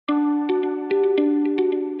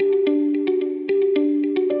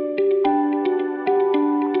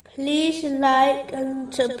like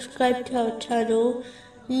and subscribe to our channel.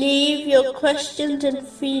 Leave your questions and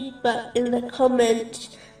feedback in the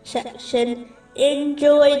comments section.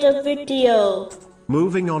 Enjoy the video.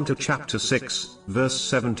 Moving on to chapter 6, verse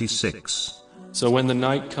 76. So when the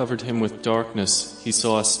night covered him with darkness, he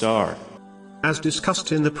saw a star. As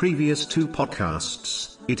discussed in the previous 2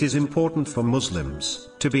 podcasts, it is important for Muslims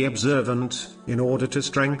to be observant in order to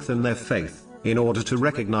strengthen their faith, in order to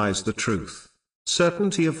recognize the truth.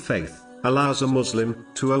 Certainty of faith allows a Muslim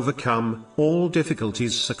to overcome all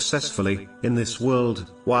difficulties successfully in this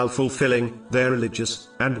world while fulfilling their religious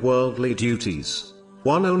and worldly duties.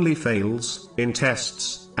 One only fails in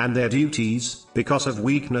tests and their duties because of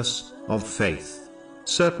weakness of faith.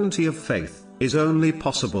 Certainty of faith is only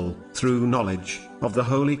possible through knowledge of the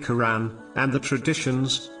Holy Quran and the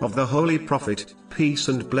traditions of the Holy Prophet, peace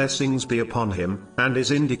and blessings be upon him, and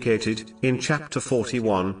is indicated in chapter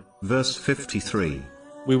 41, verse 53.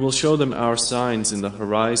 We will show them our signs in the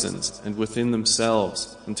horizons and within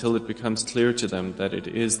themselves until it becomes clear to them that it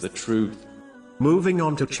is the truth. Moving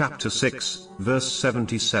on to chapter 6, verse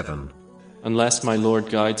 77. Unless my Lord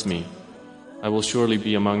guides me, I will surely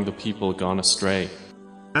be among the people gone astray.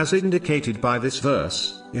 As indicated by this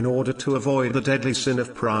verse, in order to avoid the deadly sin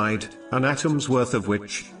of pride, an atom's worth of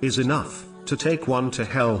which is enough to take one to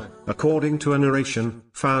hell, according to a narration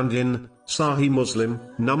found in Sahih Muslim,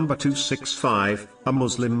 number 265, a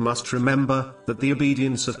Muslim must remember that the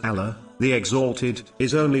obedience of Allah, the Exalted,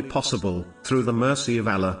 is only possible through the mercy of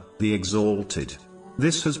Allah, the Exalted.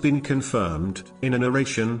 This has been confirmed in a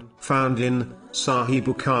narration found in Sahih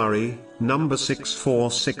Bukhari, number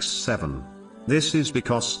 6467. This is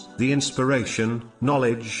because the inspiration,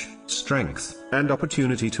 knowledge, strength, and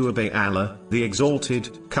opportunity to obey Allah, the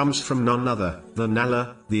Exalted, comes from none other than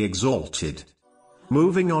Allah, the Exalted.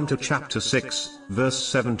 Moving on to chapter 6, verse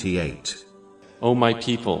 78. O my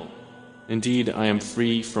people, indeed I am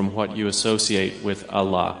free from what you associate with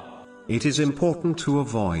Allah. It is important to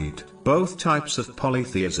avoid both types of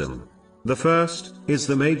polytheism. The first is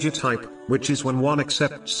the major type, which is when one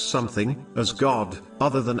accepts something as God,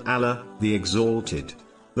 other than Allah, the Exalted.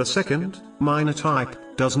 The second, minor type,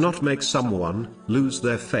 does not make someone lose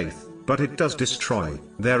their faith, but it does destroy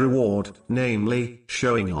their reward, namely,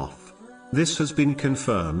 showing off. This has been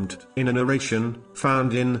confirmed in a narration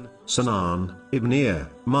found in Sunan Ibn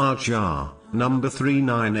Majah, number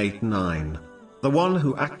 3989. The one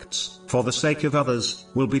who acts for the sake of others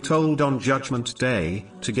will be told on Judgment Day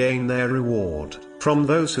to gain their reward from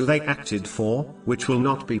those who they acted for, which will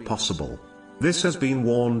not be possible. This has been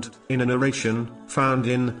warned in a narration found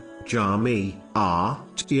in Jami'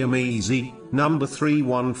 at-Tirmizi, number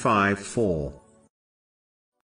 3154.